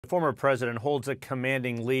The former president holds a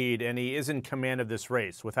commanding lead, and he is in command of this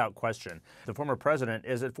race, without question. The former president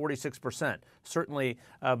is at 46%, certainly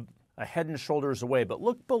a head and shoulders away. But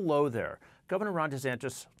look below there. Governor Ron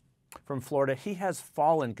DeSantis from Florida, he has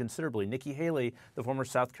fallen considerably. Nikki Haley, the former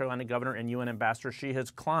South Carolina governor and UN ambassador, she has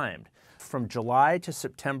climbed. From July to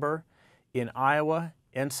September in Iowa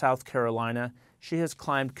and South Carolina, she has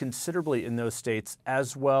climbed considerably in those states,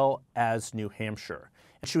 as well as New Hampshire.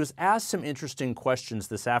 And she was asked some interesting questions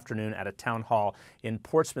this afternoon at a town hall in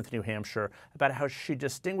Portsmouth, New Hampshire, about how she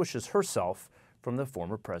distinguishes herself from the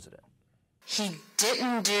former president. He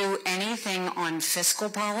didn't do anything on fiscal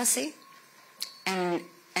policy and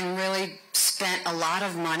really spent a lot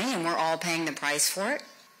of money, and we're all paying the price for it.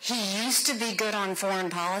 He used to be good on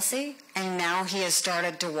foreign policy, and now he has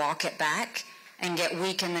started to walk it back and get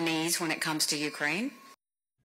weak in the knees when it comes to Ukraine.